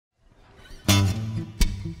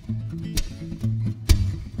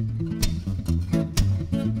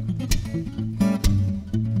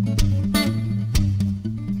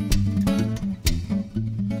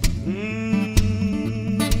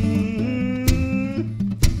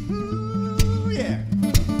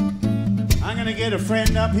get a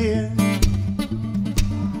friend up here.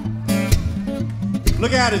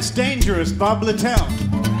 Look out, it's dangerous, Bob Littell.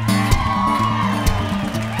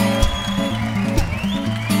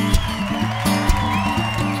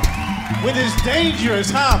 With his dangerous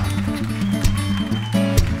hop.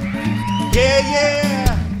 Yeah,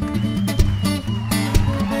 yeah.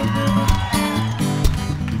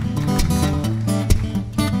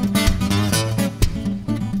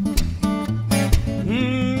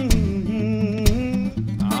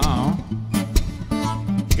 Oh.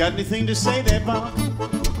 Got anything to say there, Bob?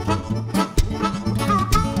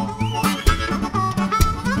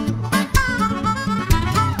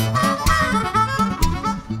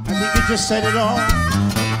 Just said it all.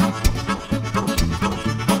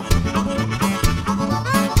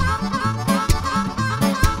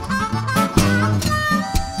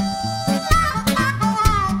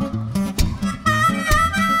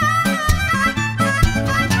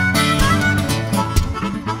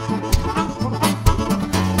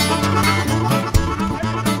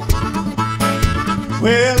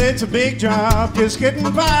 Well, it's a big job, just getting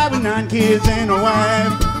by with 9 kids and a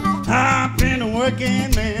wife. I've been a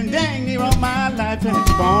working man, dang near all my life, and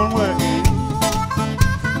keep on working.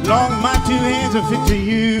 Long my 2 hands are fit to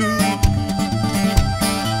use,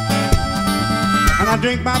 and I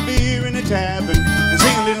drink my beer in a tavern and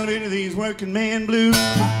sing a little bit of these working man blues.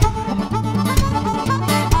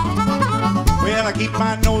 Well, I keep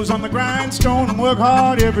my nose on the grindstone and work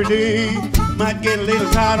hard every day. Might get a little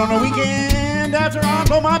tired on the weekend. After I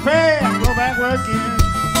blow my pay, I go back working.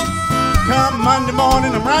 Come Monday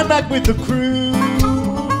morning, I'm right back with the crew.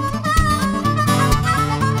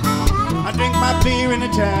 I drink my beer in a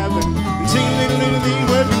tavern and sing a little bit of the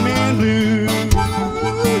working man blues.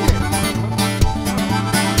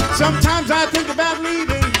 Sometimes I think about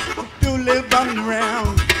leaving, do a little bumming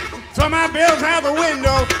around, throw my bills out the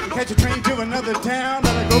window and catch a train to another town.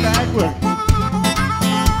 Then I go back working.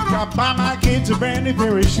 I buy my kids a brand new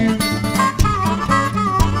pair of shoes.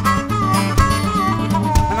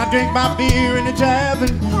 I drink my beer in the tavern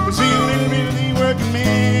and sing a little bit of the working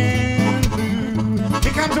man blues.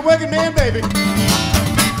 Here comes the working man, baby.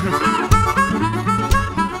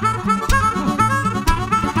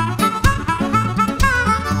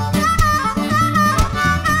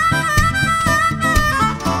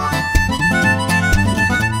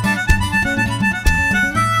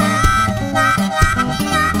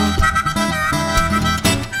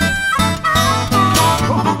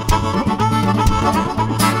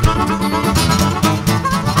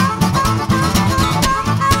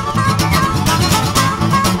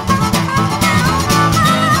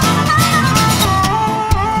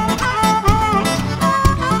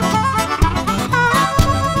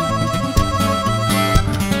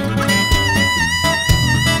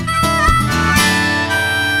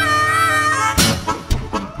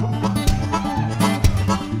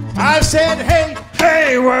 I said, hey,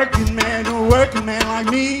 hey, working man like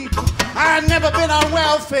me. I've never been on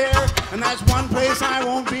welfare, and that's one place I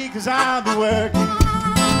won't be, 'cause I'll be working.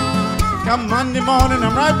 Come Monday morning,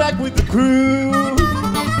 I'm right back with the crew.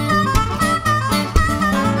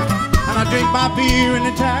 And I drink my beer in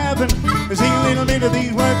the tavern and sing a little bit of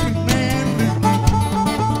these working men blues.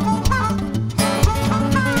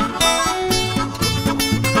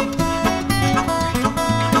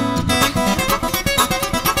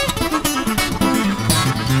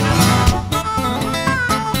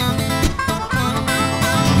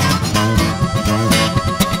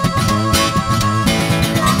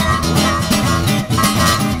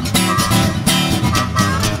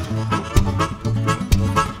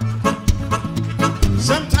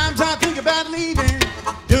 Sometimes I think about leaving,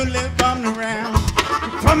 do a little bumming around,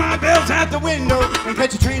 throw my bills out the window and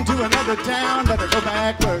catch a train to another town. Better go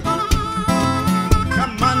back working.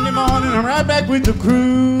 Come Monday morning, I'm right back with the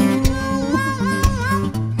crew.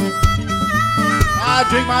 I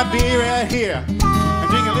drink my beer right here and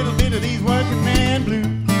drink a little bit of these working man blues.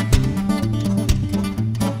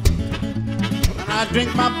 And I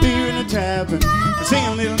drink my beer in a tavern and sing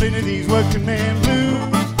a little bit of these working man blues.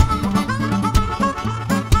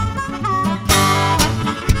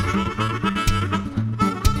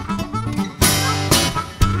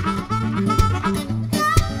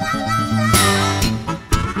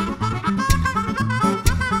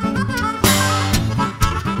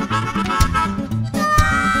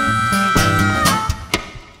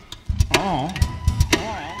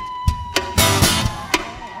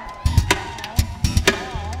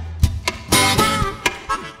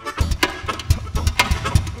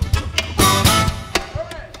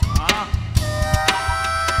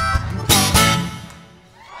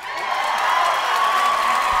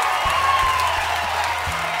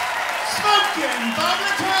 Bob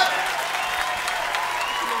Littell.